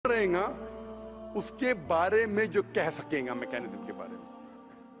बनाएगा उसके बारे में जो कह सकेगा, मैकेनिज्म के बारे में।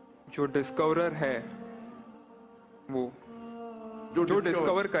 जो डिस्कवरर है वो जो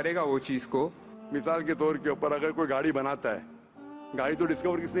डिस्कवर करेगा वो चीज को। मिसाल के तौर के ऊपर अगर कोई गाड़ी बनाता है, गाड़ी तो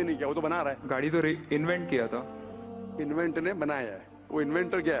डिस्कवर किसने नहीं किया, वो तो बना रहा है। गाड़ी तो इन्वेंट किया था, इन्वेंटर ने बनाया है। वो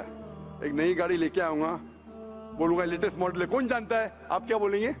इन्वेंटर क्या है, एक नई गाड़ी लेके आऊंगा, बोलूंगा लेटेस्ट मॉडल है, कौन जानता है, आप क्या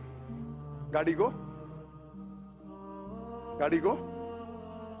बोलेंगे? गाड़ी को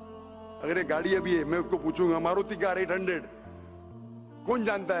अगर ये गाड़ी अभी है, मैं उसको पूछूंगा मारुति कार 800 कौन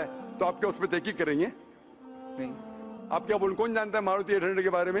जानता है, तो आप क्या उस पर तहकीक करेंगे? नहीं। आप क्या बोल, कौन जानता है मारुति 800 के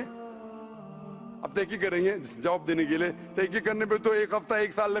बारे में? आप तहकीक करेंगे जवाब देने के लिए। तहकीक करने पे तो एक हफ्ता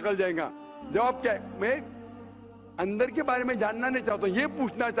 1 साल निकल जाएगा। जवाब क्या है? मैं अंदर के बारे में जानना नहीं चाहता हूं, ये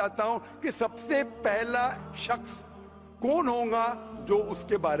पूछना चाहता हूं कि सबसे पहला शख्स कौन होगा जो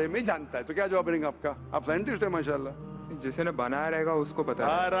उसके बारे में जानता है। तो क्या जवाब रहेगा आपका? आप साइंटिस्ट है माशाल्लाह। जिसने बनाया रहेगा उसको पता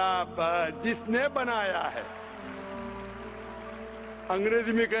है। जिसने बनाया है।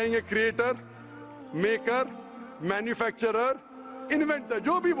 अंग्रेजी में कहेंगे क्रिएटर, मेकर, मैन्युफैक्चरर, इन्वेंटर,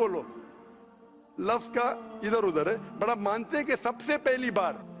 जो भी बोलो, लफ्ज का इधर उधर है। बड़ा मानते हैं कि सबसे पहली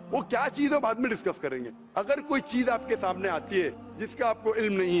बार वो क्या चीज है बाद में डिस्कस करेंगे। अगर कोई चीज आपके सामने आती है जिसका आपको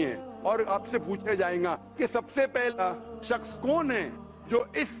इल्म नहीं है और आपसे पूछा जाएगा कि सबसे पहला शख्स कौन है जो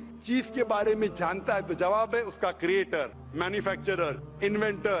इस चीज के बारे में जानता है, तो जवाब है उसका creator, manufacturer,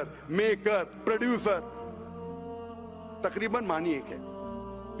 inventor, maker, producer. तकरीबन मानी एक है।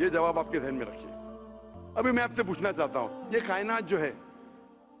 ये जवाब आपके ध्यान में रखिए। अभी मैं आपसे पूछना चाहता हूं, ये कायनात जो है,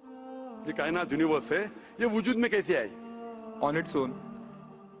 ये कायनात यूनिवर्स है, ये वजूद में कैसे आई? On its own.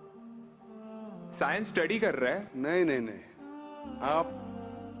 Science study कर रहा है। नहीं,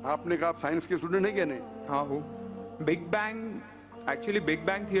 आपने कहा आप साइंस के स्टूडेंट है क्या? नहीं। हाँ हूँ। Big bang, actually big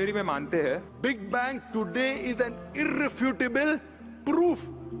bang theory में मानते हैं। Big bang today is an इररिफ्यूटेबल proof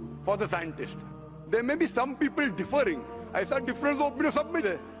for the scientist. There may be some people differing, ऐसा डिफरेंस ऑफ ओपिनियन सब में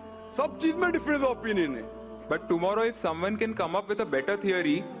है, सब चीज में डिफरेंस ऑफ ओपिनियन है। But tomorrow if someone can come up with a better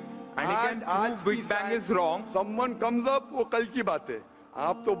theory and he can prove big bang is wrong, someone comes up, वो कल की बात है।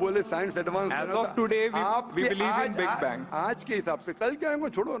 आप तो बोले science advance. As of today we believe in big bang. आज के हिसाब से कल क्या होगा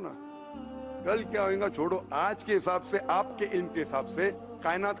छोड़ो ना, कल क्या होगा छोड़ो। आज के हिसाब से, आपके इल्म के हिसाब से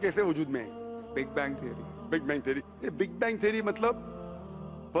कायनात कैसे वजूद में है? Big bang theory. Big bang theory. ये बिग बैंग थियरी मतलब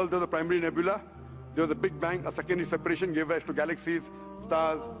first the primary nebula, there was a big bang, a secondary separation give rise to galaxies,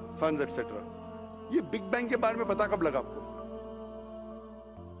 stars, sons etcetera. ये बिग बैंग के बारे में पता कब लगा आपको?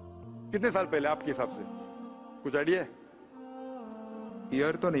 कितने साल पहले आपके हिसाब से? कुछ आइडिया है?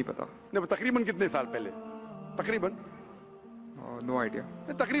 ईयर तो नहीं पता। नहीं, तकरीबन कितने साल पहले? तकरीबन नो आइडिया।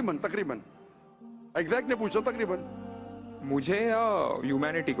 तकरीबन एग्जैक्ट ने पूछा। तकरीबन मुझे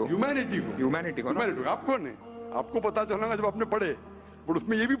ह्यूमैनिटी को आप कौन है? आपको पता चलेगा जब आपने पढ़े। पर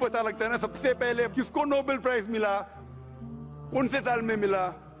उसमें ये भी पता लगता है ना सबसे पहले किसको नोबेल प्राइज मिला, कौन से साल में मिला,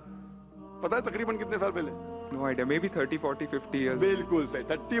 पता है तकरीबन कितने साल पहले? No idea, may be 30, 40, 50 years. बिल्कुल सही।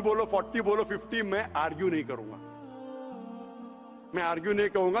 30 बोलो, 40 बोलो, 50, मैं आर्ग्यू नहीं करूंगा। मैं आर्ग्यू नहीं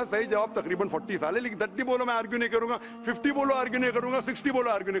कहूंगा, सही जवाब तकरीबन 40 साल है। लेकिन 30 बोलो मैं आर्ग्यू नहीं करूंगा, 50 बोलो आर्ग्यू नहीं करूंगा, 60 बोलो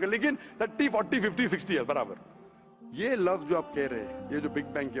आर्ग्यू नहीं करूंगा, लेकिन 30, 40, 50, 60 है बराबर। ये लफ्ज जो आप कह रहे हैं, ये जो बिग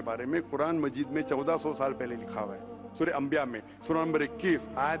बैंग के बारे में कुरान मजीद में 1400 साल पहले लिखा हुआ है। सूरह अंबिया में सूरह नंबर 21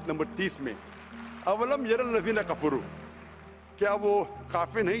 आयत नंबर 30 में, अवलम यरल लज़ीना कफरू, क्या वो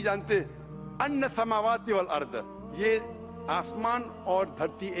काफिर नहीं जानते, अन्ना समावाति वल अर्द, ये आसमान और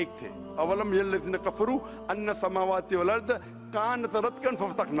धरती एक थे। अवलम यरल लज़ीना कफरू अन्ना समावाति वल अर्द कान तरतकन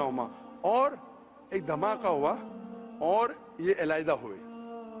फफ्तकनाहुमा, और एक धमाका हुआ और ये अलहदा हुए।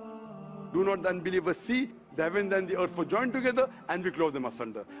 Do not the unbelievers see the heavens and the earth were joined together and we close them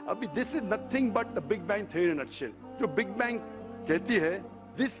asunder. अभी this is nothing but the Big Bang theory in a nutshell. जो Big Bang कहती है,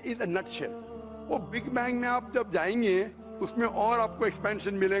 this is a nutshell. वो Big Bang में आप जब जाएंगे उसमें और आपको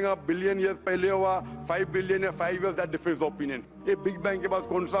एक्सपेंशन मिलेगा। बिलियन ईयर्स पहले हुआ, 5 बिलियन या 5 years, that difference of opinion. ये Big Bang के बाद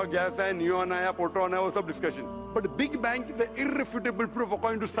कौन सा गैस है, न्यूट्रॉन आया, प्रोटॉन आया, वो सब discussion. But Big Bang is an irrefutable proof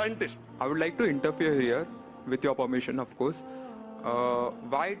according to scientists. I would like to interfere here, with your permission, of course.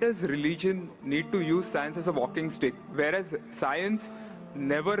 Why does religion need to use science as a walking stick, whereas science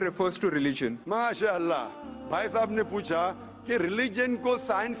never refers to religion? माशाअल्लाह, भाई साहब ने पूछा कि religion को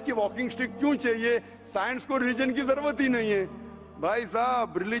science की walking stick क्यों चाहिए? साइंस को रिलीजन की जरूरत ही नहीं है। भाई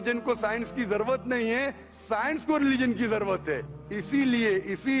साहब, रिलीजन को साइंस की जरूरत नहीं है, साइंस को रिलीजन की जरूरत है।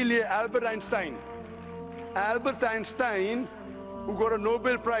 इसीलिए Albert Einstein who got a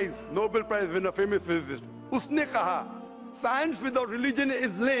Nobel Prize winner, famous physicist, उसने कहा science without religion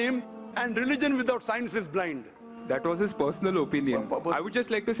is lame and religion without science is blind. That was his personal opinion. I would just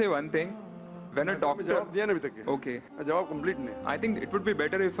like to say one thing. when a doctor. जवाब दिया ना अभी तक. Okay. जवाब complete नहीं. I think it would be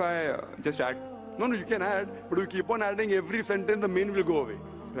better if I just add. No, you can add, but you keep on adding every sentence, the main will go away.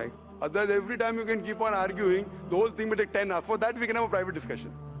 Right. Otherwise, every time you can keep on arguing, the whole thing will take 10 hours. For that, we can have a private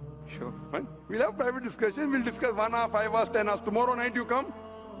discussion. Sure. Fine? We'll have private discussion. We'll discuss 1 hour, 5 hours, 10 hours. Tomorrow night you come.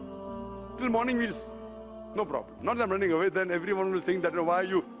 Till morning no problem. Not that I'm running away. Then everyone will think that why are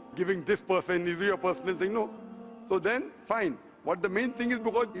you giving this person? Is it your personal thing? No. So then, fine. What the main thing is,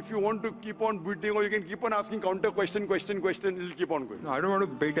 because if you want to keep on beating, or you can keep on asking counter question, it'll keep on going. No, I don't want to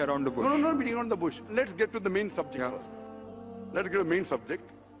beat around the bush. No, not beating around the bush. Let's get to the main subject first. Let's get to the main subject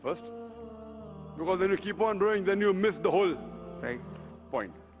first. Because when you keep on doing, then you miss the whole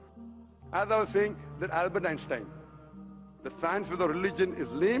point. As I was saying, that Albert Einstein, that science without religion is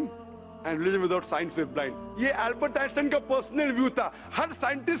lame, and religion without science is blind. ये Albert Einstein का personal view था. हर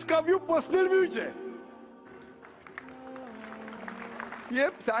scientist का view personal view है. ये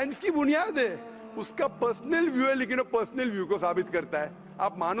science की बुनियाद है. उसका पर्सनल व्यू है, लेकिन वो पर्सनल व्यू को साबित करता है.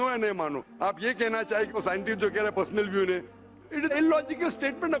 आप मानो या नहीं मानो, आप ये कहना चाहिए कि वो साइंटिस्ट जो कह रहा है पर्सनल व्यू ने, it is illogical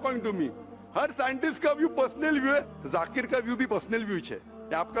statement according to me. Her scientist का व्यू पर्सनल व्यू है. जाकिर का व्यू भी पर्सनल व्यू है,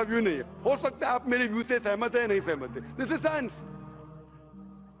 आपका व्यू नहीं है. हो सकता है आप मेरे व्यू से सहमत है, नहीं सहमत है. This is science.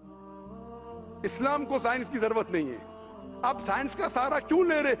 इस्लाम को साइंस की जरूरत नहीं है. आप साइंस का सहारा क्यों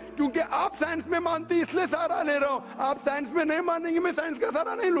ले रहे? क्योंकि आप साइंस में मानते, इसलिए सहारा ले रहा हूं. आप साइंस में नहीं मानेंगे, मैं साइंस का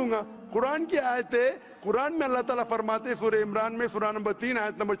सहारा नहीं लूंगा. कुरान की आयत है, कुरान में अल्लाह ताला फरमाते, सूरह इमरान में सूरह नंबर 3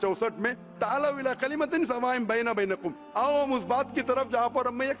 आयत नंबर 64 में, तालू इला कलिमतिन सवाइन बैना बैनकुम, आओ हम उस बात की तरफ जहां पर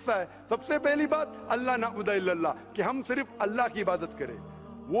हम यकसा है. सबसे पहली बात, अल्लाह नअबुदा इल्लल्लाह, कि हम सिर्फ अल्लाह की इबादत करें.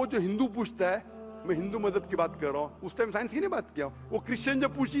 वो जो हिंदू पूछता है, मैं हिंदू मजहब की बात कर रहा हूँ, उस टाइम साइंस की नहीं बात किया. वो क्रिश्चियन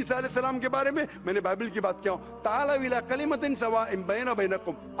जब पूछी ईसा अलैहिस्सलाम के बारे में, मैंने बाइबल की बात किया. ताला इला कलिमतिन सवाइन बैना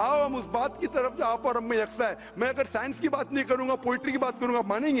बैनकुम, आओ हम उस बात की तरफ जहां पर हम यकसा है. मैं अगर साइंस की बात नहीं करूंगा, पोइट्री की बात करूंगा, आप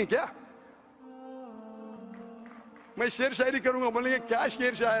मानेंगे क्या? मैं शेर शायरी करूंगा, बोलेंगे क्या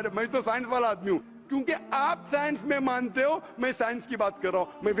शेर शायर है? मैं तो साइंस वाला आदमी हूं. क्योंकि आप साइंस में मानते हो, मैं साइंस की बात कर रहा हूं.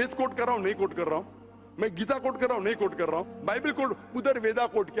 मैं वेद कोट कर रहा हूं, नहीं कोट कर रहा हूं. मैं गीता कोट कर रहा हूं, नहीं कोट कर रहा हूं. बाइबल कोट, उधर वेदा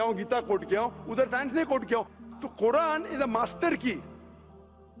कोट किया हूं, गीता कोट किया हूं, उधर साइंस नहीं कोट किया हूं. तो कुरान इज अ मास्टर की,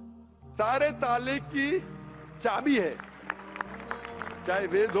 सारे ताले की चाबी है. चाहे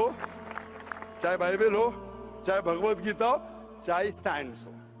वेद हो, चाहे बाइबल हो, चाहे भगवत गीता हो, चाहे साइंस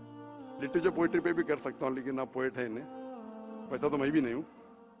हो. लिटरेचर पोएट्री पे भी कर सकता हूं, लेकिन आप पोएट है नहीं, वैसा तो मैं भी नहीं हूं.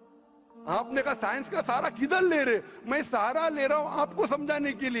 आपने कहा साइंस का सहारा किधर ले रहे? मैं सहारा ले रहा हूं आपको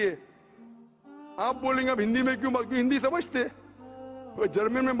समझाने के लिए. आप बोलेंगे अब हिंदी में क्यों? क्यों हिंदी समझते? तो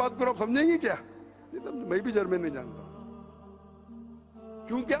जर्मन में बात करो, आप समझेंगे क्या? मैं भी जर्मन नहीं जानता.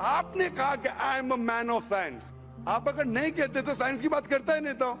 क्योंकि आपने कहा कि I am a man of science. आप अगर नहीं कहते तो साइंस की बात करता ही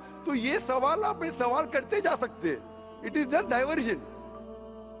नहीं था. तो ये सवाल आप सवाल करते जा सकते. It is just diversion.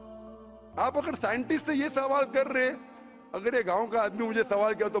 आप अगर साइंटिस्ट से ये सवाल कर रहे, अगर ये गांव का आदमी मुझे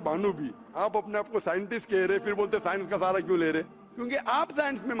सवाल किया तो भानु भी, आप अपने आप को साइंटिस्ट कह रहे, फिर बोलते साइंस का सहारा क्यों ले रहे? क्योंकि आप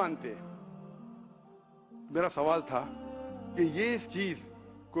साइंस में मानते हैं. मेरा सवाल था कि ये चीज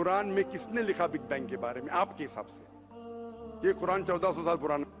कुरान में किसने लिखा बिग बैंग के बारे में आपके हिसाब से? ये कुरान 1400 साल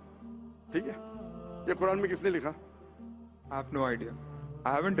पुराना, ठीक है? ये कुरान में किसने लिखा? I have no idea.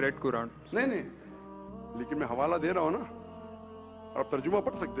 I haven't read Quran. नहीं, लेकिन मैं हवाला दे रहा हूँ ना, आप तर्जुमा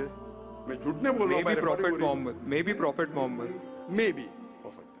पढ़ सकते हैं. मैं झूठ नहीं बोल रहा हूँ. Maybe Prophet Muhammad. Maybe Prophet Muhammad. Maybe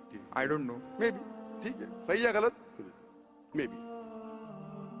हो सकता है. ठीक है. I don't know. Maybe. ठीक है. सही है गलत? Maybe.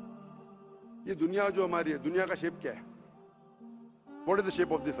 ये दुनिया जो हमारी है, दुनिया का शेप क्या है? What is the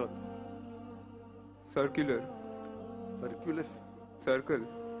shape of this earth? Circular. Circulus. Circle.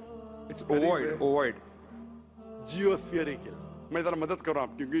 It's Very ovoid. well. Ovoid. Geospherical. मैं जरा मदद कर रहा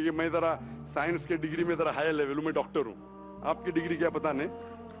हूँ, क्योंकि मैं जरा साइंस के डिग्री में जरा हाई लेवल हूँ. मैं डॉक्टर हूँ. आपकी डिग्री क्या पता नहीं.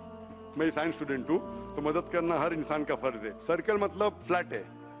 मैं साइंस स्टूडेंट हूँ, तो मदद करना हर इंसान का फर्ज है. सर्कल मतलब फ्लैट है.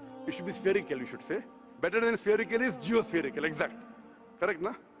 It should be spherical. You should say better than spherical is जियोस्फेरिकल. Exact. Correct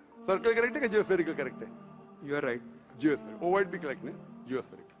ना? सर्कल करेक्ट है कि जियोस्फेरिकल करेक्ट है? You are right. जियोस्फेरिकल. ओवाइड भी करेक्ट है.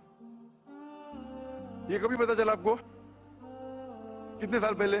 जियोस्फेरिकल. ये कभी पता चला आपको? कितने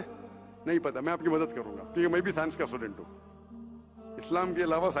साल पहले? नहीं पता. मैं आपकी मदद करूंगा, क्योंकि मैं भी साइंस का स्टूडेंट हूँ. इस्लाम के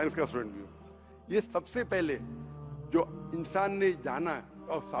अलावा साइंस का स्टूडेंट भी हूँ. ये सबसे पहले जो इंसान ने जाना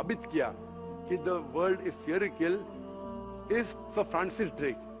और साबित किया कि the world is spherical is sir Francis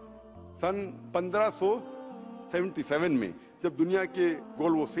Drake. सन 1577 में जब दुनिया के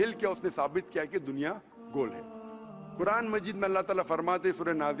गोल वो सेल किया, उसने साबित किया कि दुनिया गोल है. कुरान मजीद में अल्लाह ताला फरमाते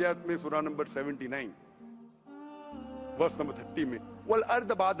सूरह नाज़ियात में सूरह नंबर 79 वर्स नंबर 30 में, वल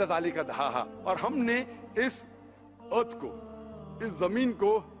अर्द बाद ज़ालिका दहाहा, और हमने इस अर्थ को, इस जमीन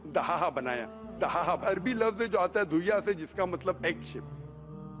को दहाहा बनाया. दहाहा अरबी लफ्ज जो आता है धुइया से, जिसका मतलब एग शेप.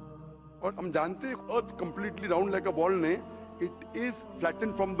 और हम जानते हैं अर्थ completely round like a ball ने, it is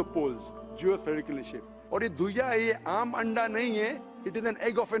flatten from the poles, जियोस्फेरिकल in shape. और ये दुया है, ये आम अंडा नहीं है, it is an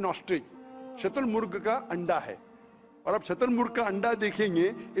egg of N ostrich, शतुरमुर्ग का अंडा है। और अब शतुरमुर्ग का अंडा देखेंगे,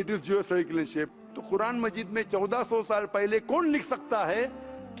 इट इज जियोस्फेरिकल इन शेप। तो कुरान मजीद में 1400 साल पहले कौन लिख सकता है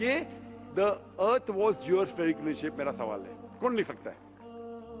कि the earth was जियोस्फेरिकल in shape? मेरा सवाल है, कौन लिख सकता है?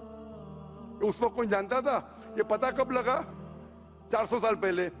 उस वक्त कौन जानता था? ये पता कब लगा? 400 साल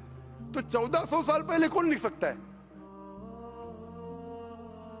पहले। तो 1400 साल पहले कौन लिख सकता है?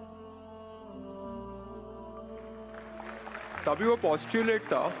 तभी वो पॉस्टुलेट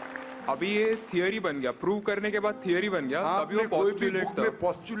था, अभी ये थियरी बन गया, प्रूव करने के बाद थियरी बन गया। तभी वो पॉस्टुलेट था।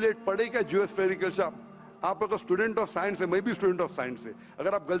 पॉस्टुलेट पढ़ेगा जियोस्फेरिकल शब्द। आप अगर स्टूडेंट ऑफ साइंस है, मैं भी स्टूडेंट ऑफ साइंस है,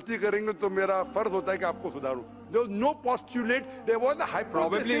 अगर आप गलती करेंगे तो मेरा फर्ज होता है कि आपको सुधारूं। There was no postulate, there was a hypothesis.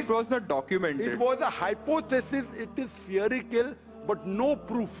 Probably it was not documented. It was a hypothesis, it is spherical but no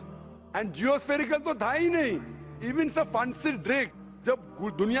proof. And geospherical तो था ही नहीं। Even Sir Francis Drake जब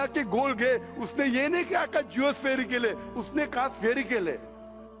दुनिया के गोल गए, उसने ये नहीं कहा जियोस्फेरिकल है, उसने कहा स्फेरिकल है।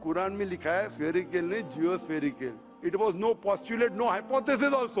 कुरान में लिखा है स्फेरिकल नहीं, जियोस्फेरिकल। It was no postulate, no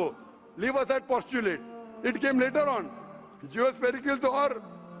hypothesis also. Leave aside postulate. It came later on. जियोस्फेरिकल तो और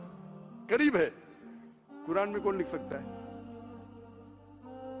करीब है। कुरान में कौन लिख सकता है?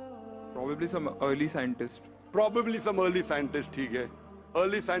 Probably some early scientist. Probably some early scientist, ठीक है।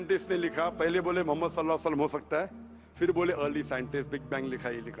 अर्ली साइंटिस्ट ने लिखा, पहले बोले मोहम्मद सल्लल्लाहु अलैहि वसल्लम हो सकता है, फिर बोले अर्ली साइंटिस्ट, बिग बैंग लिखा,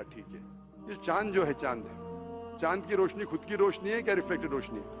 ये लिखा, ठीक है। ये चांद जो है, चांद है, चांद की रोशनी खुद की रोशनी है क्या रिफ्लेक्टेड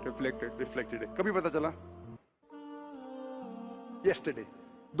रोशनी है? रिफ्लेक्टेड है। कभी पता चला? यस्टरडे,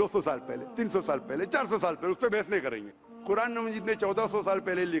 200 साल पहले, 300 साल पहले, 400 साल पहले, उस पर बहस नहीं करेंगे। कुरान मजीद ने 1400 साल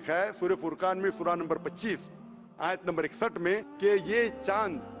पहले लिखा है, सूरह फुरकान में सूरा नंबर 25 आयत नंबर 61 में, कि ये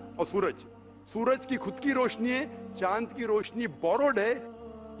चांद और सूरज की खुद की रोशनी है, चांद की रोशनी बोरोड है,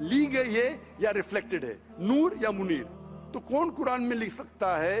 ली गई है या रिफ्लेक्टेड है, नूर या मुनीर। तो कौन कुरान में लिख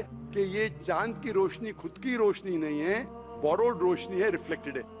सकता है कि ये चांद की रोशनी खुद की रोशनी नहीं है, बोरोड रोशनी है,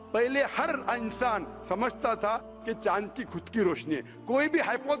 रिफ्लेक्टेड है? पहले हर इंसान समझता था कि चांद की खुद की रोशनी है, कोई भी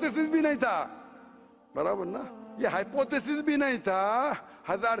हाइपोथेसिस भी नहीं था, बराबर ना? ये हाइपोथेसिस भी नहीं था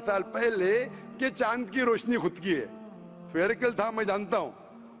 1000 साल पहले कि चांद की रोशनी खुद की है। स्फेरिकल था, मैं जानता हूं,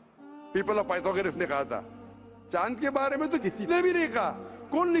 पीपल ऑफ पाइथागोरस ने कहा था। चांद के बारे में तो किसी ने भी नहीं कहा।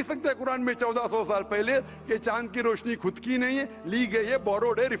 कौन लिख सकता है कुरान में 1400 साल पहले कि चांद की रोशनी खुद की नहीं है, ली गई है,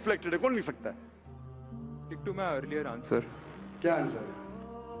 बोरोड है, रिफ्लेक्टेड है? कौन लिख सकता है? Stick to my earlier answer. क्या आंसर है?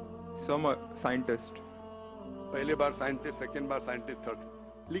 Some scientist. पहले बार साइंटिस्ट, सेकेंड बार साइंटिस्ट,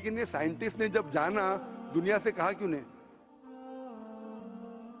 थर्ड। लेकिन ये साइंटिस्ट ने जब जाना, दुनिया से कहा क्यों नहीं?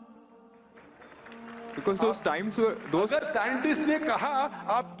 Because those times were those. अगर साइंटिस्ट ने कहा,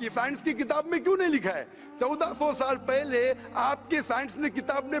 आपकी साइंस की किताब में क्यों नहीं लिखा है? 1400 साल पहले आपके साइंस ने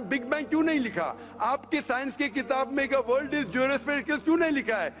किताब में बिग बैंग क्यों नहीं लिखा? आपके साइंस की किताब में वर्ल्ड इज जियोस्फेरिकल क्यों नहीं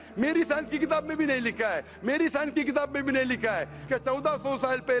लिखा है? मेरी साइंस की किताब में भी नहीं लिखा है, मेरी साइंस की किताब में भी नहीं लिखा है कि 1400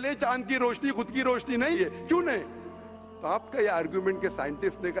 साल पहले चांद की रोशनी खुद की रोशनी नहीं है। क्यों नहीं? तो आपका ये आर्ग्यूमेंट के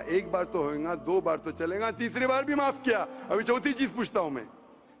साइंटिस्ट ने कहा एक बार तो होगा, 2 बार तो चलेगा, तीसरी बार भी माफ किया। अभी चौथी चीज पूछता हूं मैं,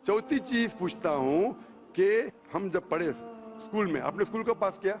 चौथी चीज पूछता हूं कि हम जब पढ़े स्कूल में, आपने स्कूल कब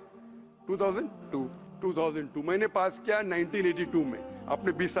पास किया? 2002। मैंने पास किया 1982 में,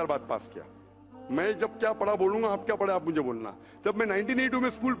 आपने 20 साल बाद पास किया। मैं जब क्या पढ़ा बोलूंगा, आप क्या पढ़े आप मुझे बोलना। जब मैं 1982 में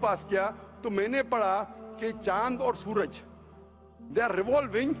स्कूल पास किया तो मैंने पढ़ा कि चांद और सूरज, they are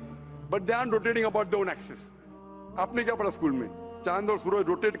revolving but they are rotating about their own axis. आपने क्या पढ़ा स्कूल में? चांद और सूरज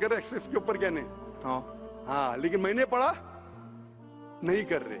रोटेट कर रहे एक्सिस के ऊपर, क्या नहीं? हाँ, लेकिन मैंने पढ़ा नहीं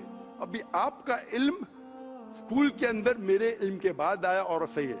कर रहे। अभी आपका इल्म स्कूल के अंदर मेरे इल्म के बाद आया, और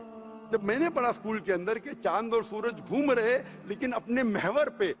सही है। जब मैंने पढ़ा स्कूल के अंदर कि चांद और सूरज घूम रहे लेकिन अपने महवर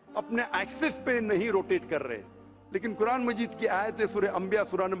पे, अपने एक्सिस पे नहीं रोटेट कर रहे। लेकिन कुरान मजीद की आयत है सूरह अंबिया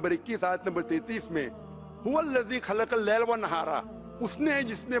सूरा नंबर 21 आयत नंबर 33 में, हुवल्लज़ी खलक़ल लैल व नहारा, उसने है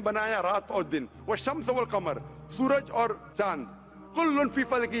जिसने बनाया रात और दिन, व शम्स वल कमर, सूरज और चांद, कुल्लुन फी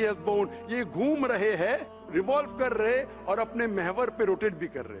फलकी यस्बहून, ये घूम रहे हैं, रिवॉल्व कर रहे और अपने महवर पे रोटेट भी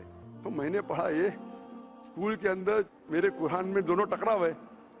कर रहे। तो मैंने पढ़ा ये स्कूल के अंदर, मेरे कुरान में दोनों टकरा हुए,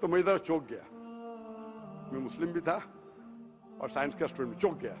 तो मैं इधर चौंक गया। मैं मुस्लिम भी था और साइंस का स्टूडेंट,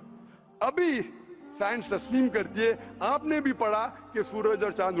 चौंक गया। अभी साइंस तस्लीम करती है, आपने भी पढ़ा कि सूरज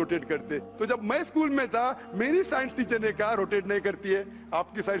और चांद रोटेट करते। तो जब मैं स्कूल में था, मेरी साइंस टीचर ने कहा रोटेट नहीं करती है,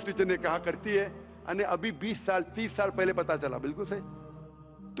 आपकी साइंस टीचर ने कहा करती है। यानी अभी 20 साल 30 साल पहले पता चला। बिल्कुल सही।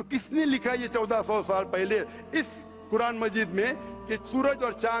 तो किसने लिखा ये 1400 साल पहले इस कुरान मजीद में कि सूरज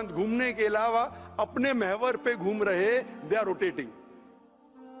और चांद घूमने के अलावा अपने महवर पे घूम रहे, दे आर रोटेटिंग?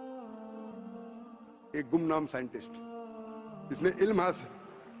 एक गुमनाम साइंटिस्ट, इसने इल्म हासिल,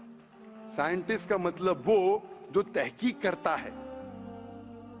 साइंटिस्ट का मतलब वो जो तहकीक करता है,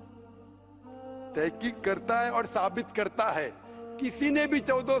 तहकीक करता है और साबित करता है। किसी ने भी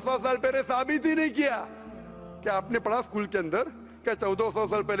 1400 साल पहले साबित ही नहीं किया। क्या आपने पढ़ा स्कूल के अंदर क्या 1400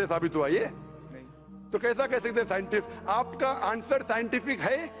 साल पहले साबित हुआ ये? नहीं। तो कैसा कह सकते हैं साइंटिस्ट? आपका आंसर साइंटिफिक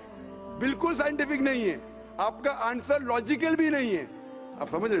है? बिल्कुल साइंटिफिक नहीं है। आपका आंसर लॉजिकल भी नहीं है। आप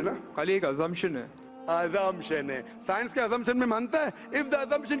समझ रहे ना? खाली एक अजम्पशन है। अजम्पशन है। साइंस के अजम्पशन में मानता है if the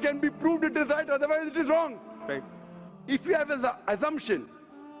assumption can be proved it is right, otherwise it is wrong. Right. If you have an assumption,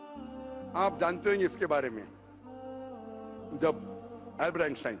 आप जानते होंगे इसके बारे में, जब Albert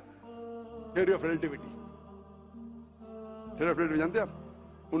Einstein theory of relativity, theory of relativity जानते हैं आप?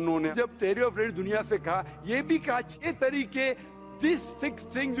 उन्होंने जब थ्योरी ऑफ रिलेटिविटी दुनिया से कहा, यह भी कहा 6 तरीके, this 6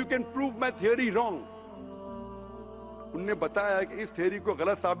 things you can prove my theory wrong. उन्होंने बताया कि इस थ्योरी को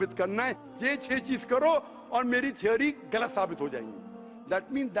गलत साबित करना है, ये 6 चीज करो और मेरी थ्योरी गलत साबित हो जाएंगी।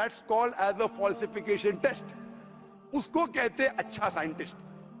 That mean that's called as a falsification test. उसको कहते हैं अच्छा साइंटिस्ट।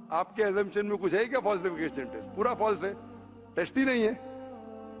 आपके अजम्पशन में कुछ है क्या फॉल्सिफिकेशन टेस्ट? पूरा फॉल्स है, टेस्ट ही नहीं है।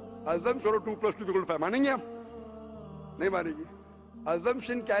 अजम करो 2 + 2 = 5, मानेंगे आप? नहीं मानेंगे।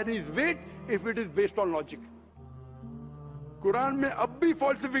 Assumption carries wait if it is based on logic. Quran में अब भी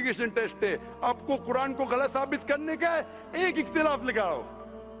फॉल्सिफिकेशन टेस्ट है। आपको कुरान को गलत साबित करने का है, एक इख्तिलाफ लगाओ,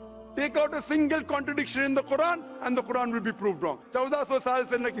 take out a single contradiction in the Quran and the Quran will be proved wrong. 1400 साल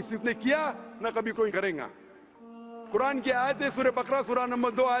से न किसी ने किया न कभी कोई करेगा। कुरान की आयत है सूरह बकरा सूरह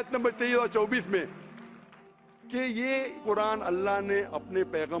नंबर 2 आयत नंबर 23 और 24 में कि ये कुरान अल्लाह ने अपने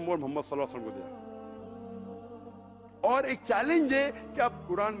पैगंबर मोहम्मद सल्लल्लाहु अलैहि वसल्लम को दिया। और एक चैलेंज है कि आप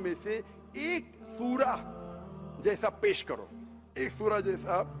कुरान में से एक सूरा जैसा पेश करो, एक सूरा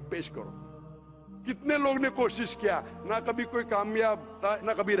जैसा पेश करो। कितने लोग ने कोशिश किया, ना कभी कोई कामयाब था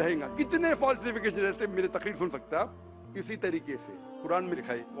ना कभी रहेगा। कितने फॉल्सिफिकेशन, जैसे मेरे तकरीर सुन सकते हैं आप। इसी तरीके से कुरान में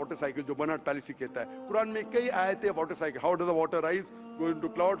लिखा है वाटर साइकिल, जो बर्नार्ड पॉलिसी कहता है। कुरान में कई आयतें water cycle, how does the water rise, go into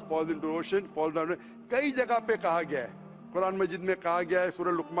clouds, falls into ocean, fall down, कई जगह पे कहा गया है। कुरान मजीद में कहा गया है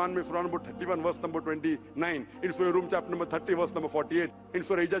सूरह लुकमान में सूरह नंबर 31 वर्स नंबर 29, इन सूरह room chapter number 30 verse number 48, इन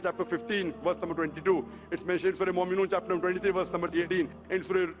सूरह हिजर chapter 15 verse number 22, it's mentioned सूरह मोमिनून चैप्टर नंबर 23 वर्स नंबर 18, इन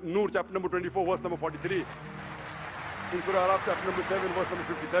सूरह नूर चैप्टर नंबर 24 वर्स नंबर 43, इन सूरह अराफ chapter number 7 verse number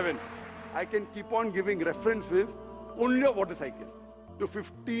 57। I can keep on giving references only of water cycle to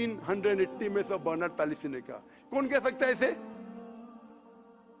 1580 में सब Bernard policy ने कहा। कौन कह सकता है इसे?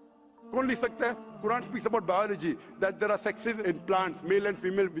 कौन लिख सकता है? Quran speaks about biology, that there are sexes in plants, male and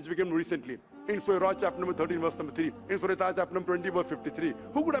female, which we came recently. In Surah Ra chapter number 13 verse number 3, in Surah Taha chapter number 20 verse 53.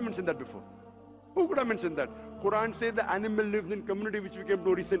 Who could have mentioned that before? Who could have mentioned that? Quran says the animal lives in community, which we came to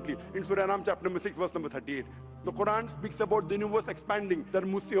know recently, in Surah Ram chapter number 6 verse number 38. The Quran speaks about the universe expanding, the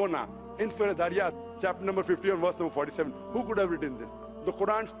Musiona, in Surah Dariyat chapter number 51 verse number 47. Who could have written this? The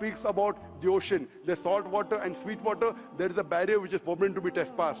Quran speaks about the ocean, the salt water and sweet water. There is a barrier which is forbidden to be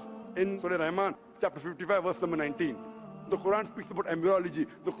trespassed. In Surah Rahman chapter 55 verse number 19. The Quran speaks about embryology.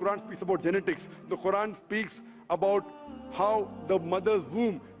 The Quran speaks about genetics. The Quran speaks about how the mother's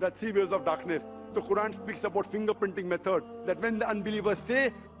womb, that 3 years of darkness. The Quran speaks about fingerprinting method, that when the unbelievers say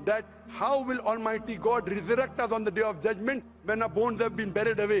that how will Almighty God resurrect us on the day of judgment when our bones have been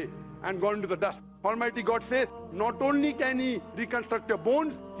buried away and gone into the dust. Almighty God says not only can he reconstruct your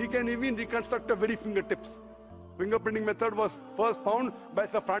bones, he can even reconstruct your very fingertips. Fingerprinting method was first found by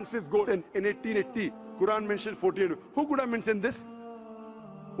Sir Francis Galton in 1880. Quran mentions 48. Who could have mentioned this?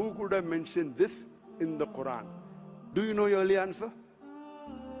 Who could have mentioned this in the Quran? Do you know your early answer?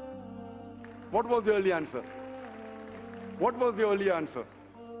 What was the early answer? What was the early answer?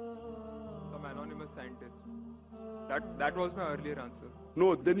 Some anonymous scientist. That was my earlier answer.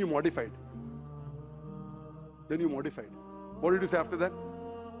 No, then you modified. Then you modified. What did you say after that?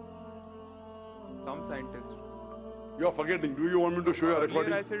 Some scientist. You are forgetting. Do you want me to show you a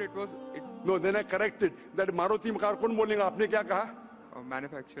recording? Earlier I said it was... No, then I corrected. That Maruti car कौन बोलेगा? आपने क्या कहा?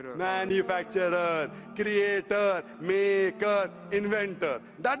 Manufacturer. Manufacturer, creator, maker, inventor.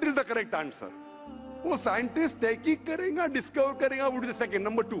 That is the correct answer. वो scientist तहकीक करेगा, discover करेगा, would be the second.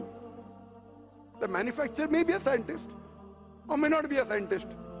 Number 2. The manufacturer may be a scientist or may not be a scientist.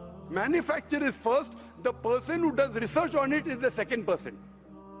 Manufacturer is first. The person who does research on it is the second person.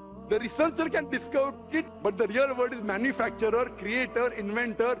 The researcher can discover it, but the real word is manufacturer, creator,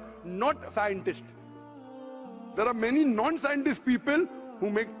 inventor, not scientist. There are many non-scientist people who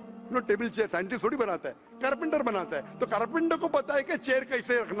make table chair. Scientist थोड़ी बनाता है, carpenter बनाता है. तो carpenter को पता है कि चेयर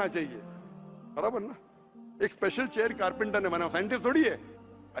कैसे रखना चाहिए, बराबर ना? एक स्पेशल चेयर कारपेंटर ने बनाया, साइंटिस्ट थोड़ी है.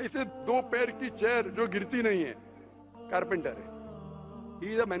 ऐसे 2 पैर की चेयर जो गिरती नहीं है, कारपेंटर है.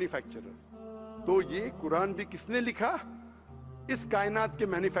 He is a manufacturer. तो ये कुरान भी किसने लिखा? इस कायनात के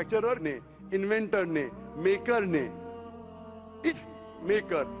मैन्युफैक्चरर ने, इन्वेंटर ने, मेकर ने, इस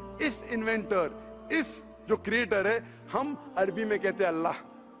मेकर, इस इन्वेंटर, इस जो क्रिएटर है, हम अरबी में कहते हैं अल्लाह,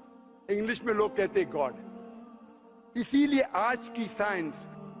 इंग्लिश में लोग कहते हैं गॉड। इसीलिए आज की science,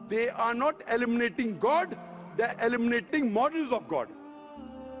 they are not eliminating God, they are eliminating models of God.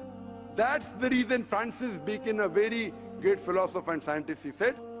 That's the reason Francis Bacon, a very great philosopher and scientist, he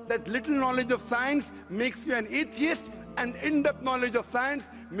said that little knowledge of science makes you an atheist and in-depth knowledge of science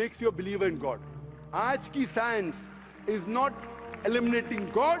makes you a believer in God. आज की science is not eliminating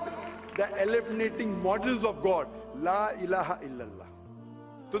God, they're eliminating models of God. La ilaha illallah.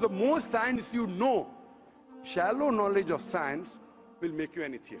 So the more science you know, shallow knowledge of science will make you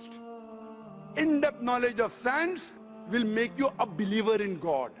an atheist. In-depth knowledge of science will make you a believer in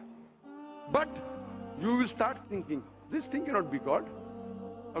God. But you will start thinking, this thing cannot be God.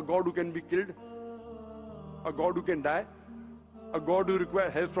 A God who can be killed, a God who can die, a God who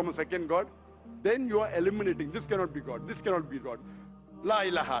requires help from a second God. Then you are eliminating, this cannot be God, this cannot be God. La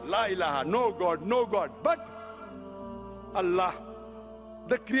ilaha, no God, no God. But Allah,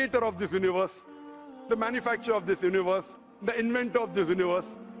 the creator of this universe, the manufacturer of this universe, the inventor of this universe.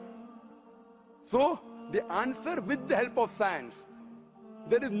 So, the answer with the help of science.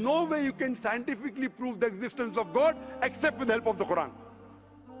 There is no way you can scientifically prove the existence of God except with the help of the Quran.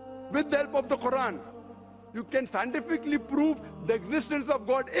 With the help of the Quran, you can scientifically prove the existence of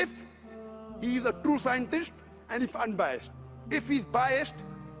God if he is a true scientist and if unbiased. If he is biased,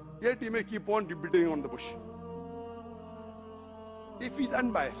 yet he may keep on beating on the bush. If he is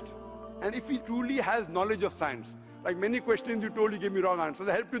unbiased and if he truly has knowledge of science, like many questions you told, you gave me wrong answers,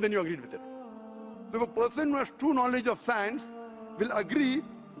 I helped you, then you agreed with it. So if a person who has true knowledge of science will agree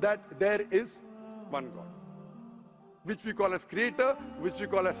that there is one God, which we call as creator, which we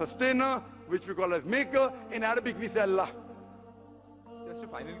call as sustainer, which we call as maker. In Arabic we say Allah. Just a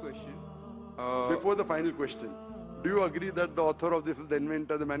final question. Before the final question, do you agree that the author of this is the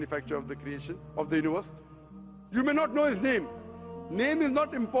inventor, the manufacturer of the creation of the universe? You may not know his name. Name is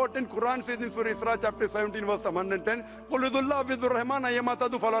not important. Quran says in Surah Isra chapter 17 verse 110, Qulidullah abidur rahman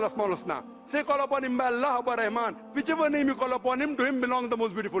ayyamatadu falal asmaul husna. Say call upon him by Allah or Rahman. Whichever name you call upon him, to him belong the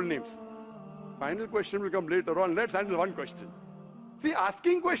most beautiful names. Final question will come later on. Let's handle one question. See,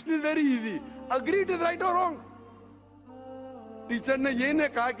 asking question is very easy. Agree it is right or wrong. Teacher ने ये नहीं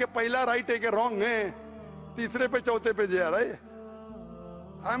कहा कि पहला right है कि wrong है, तीसरे पे चौथे पे जा रहा है.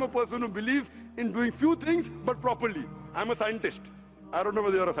 I am a person who believes in doing few things but properly. I am a scientist. I don't know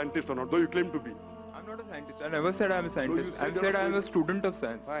whether you are a scientist or not, though you claim to be. I'm not a scientist. I never said I'm a scientist. I said I'm a student of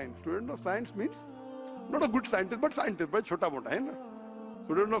science. Fine. Student of science means not a good scientist, but scientist. But chota mota hai na.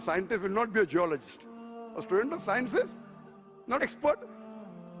 Student of scientist will not be a geologist. A student of science is not expert.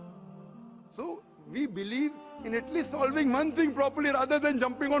 So we believe in at least solving one thing properly rather than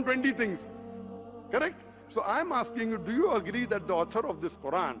jumping on 20 things. Correct? So I'm asking you, do you agree that the author of this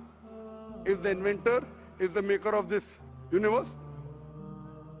Quran is the inventor, is the maker of this universe?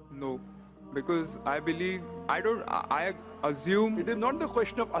 No. Because I believe, I assume... It is not the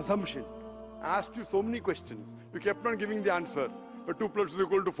question of assumption. I asked you so many questions. You kept on giving the answer. But 2 plus 2 is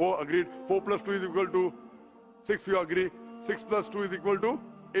equal to 4, agreed. 4 plus 2 is equal to 6, you agree. 6 plus 2 is equal to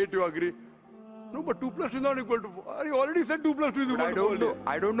 8, you agree. No, but 2 plus 2 is not equal to 4. You already said 2 plus 2 is equal to 4.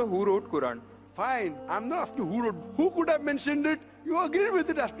 I don't know who wrote Quran. Fine. I'm not asking who wrote. Who could have mentioned it? You agreed with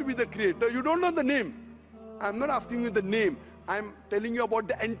it has to be the creator. You don't know the name. I'm not asking you the name. I'm telling you about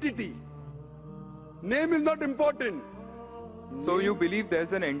the entity. Name is not important. So you believe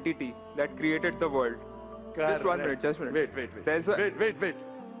there's an entity that created the world? Correct. Just 1 minute. Wait.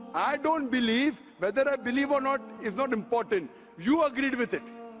 I don't believe. Whether I believe or not is not important. You agreed with it.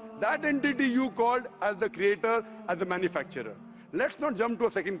 That entity you called as the creator, as the manufacturer. Let's not jump to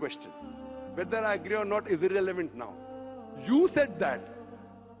a second question. Whether I agree or not is irrelevant now. You said that.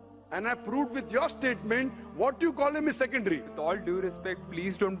 And I proved with your statement what you call him is secondary. With all due respect,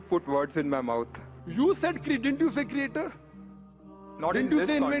 please don't put words in my mouth. You said, didn't you say creator? Not didn't in you this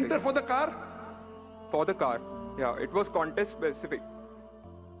say context. inventor for the car? For the car. Yeah, it was context specific.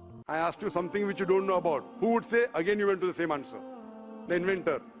 I asked you something which you don't know about. Who would say? Again you went to the same answer. The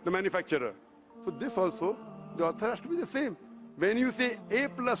inventor, the manufacturer. So this also, the author has to be the same. When you say A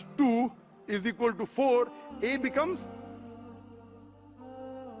plus 2 is equal to 4, A becomes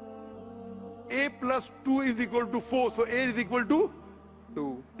A plus 2 is equal to 4. So A is equal to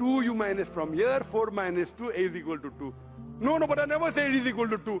 2. 2 you minus from here, 4 minus 2, A is equal to 2. No, but I never said it is equal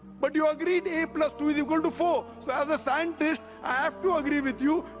to 2. But you agreed A plus 2 is equal to 4. So as a scientist, I have to agree with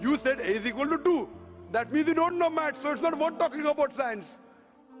you. You said A is equal to 2. That means you don't know maths, so it's not worth talking about science.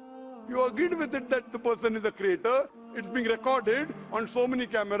 You agreed with it that the person is a creator. It's being recorded on so many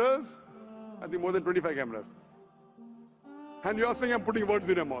cameras, I think more than 25 cameras. And you're saying I'm putting words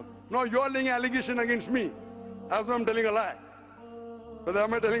in your mouth. No, you're laying an allegation against me. As though I'm telling a lie. But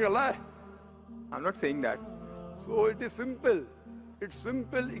am I telling a lie? I'm not saying that. So it is simple. It's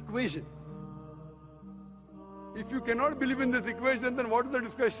simple equation. If you cannot believe in this equation, then what is the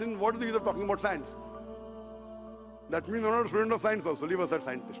discussion? What is the use of talking about science? That means you're not a student of science also. Leave aside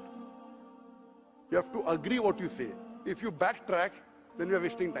scientist. You have to agree what you say. If you backtrack, then you are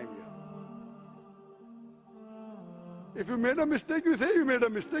wasting time here. If you made a mistake, you say you made a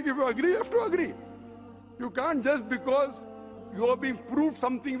mistake. If you agree, you have to agree. You can't just because you are being proved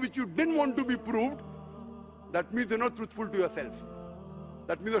something which you didn't want to be proved, that means you're not truthful to yourself.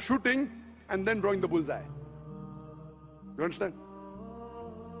 That means you're shooting and then drawing the bullseye. You understand?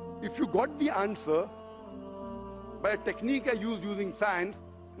 If you got the answer by a technique I used using science,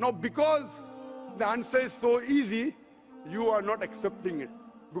 now because the answer is so easy, you are not accepting it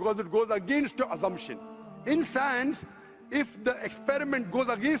because it goes against your assumption. In science, if the experiment goes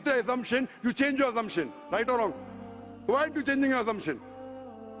against your assumption, you change your assumption, right or wrong? Why are you changing your assumption?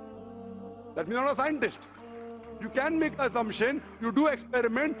 That means you're not a scientist. You can make an assumption, you do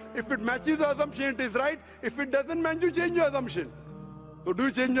experiment, if it matches the assumption, it is right. If it doesn't match, you change your assumption. So do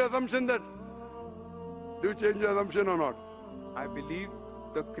you change your assumption then? Do you change your assumption or not? I believe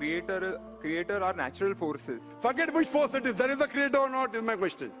the creator are natural forces. Forget which force it is. There is a creator or not is my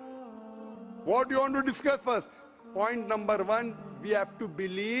question. What do you want to discuss first? Point number one, we have to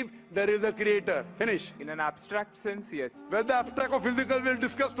believe there is a creator. Finish. In an abstract sense, yes. Whether abstract or physical, we'll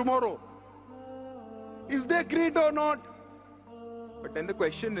discuss tomorrow. Is there a creator or not? But then the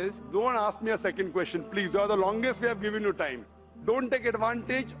question is... Don't ask me a second question, please. You are the longest we have given you time. Don't take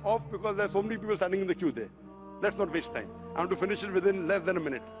advantage of, because there are so many people standing in the queue there. Let's not waste time. I want to finish it within less than a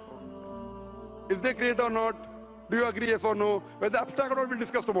minute. Is there a creator or not? Do you agree, yes or no? Whether abstract or not, we'll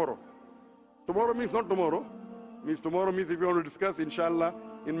discuss tomorrow. Tomorrow means not tomorrow. Means tomorrow means if you want to discuss, inshallah,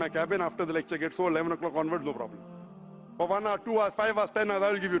 in my cabin after the lecture gets so 11 o'clock onwards, no problem. For 1 hour, 2 hours, 5 hours, 10 hours,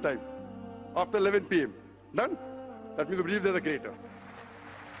 I will give you time. After 11 p.m. Done? That means you believe there's a creator.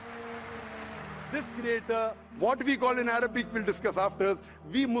 This creator, what we call in Arabic, we'll discuss after,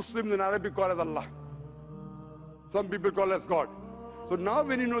 we Muslims in Arabic call as Allah. Some people call as God. So now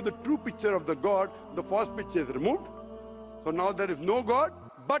when you know the true picture of the God, the false picture is removed. So now there is no God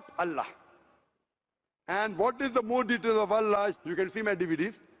but Allah. And what is the more details of Allah? You can see my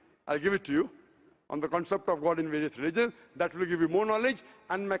DVDs. I'll give it to you on the concept of God in various religions. That will give you more knowledge.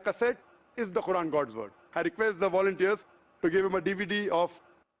 And my cassette is the Quran God's Word. I request the volunteers to give him a DVD of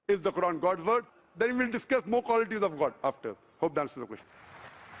Is the Quran God's Word? Then we'll discuss more qualities of God after. Hope that answers the question.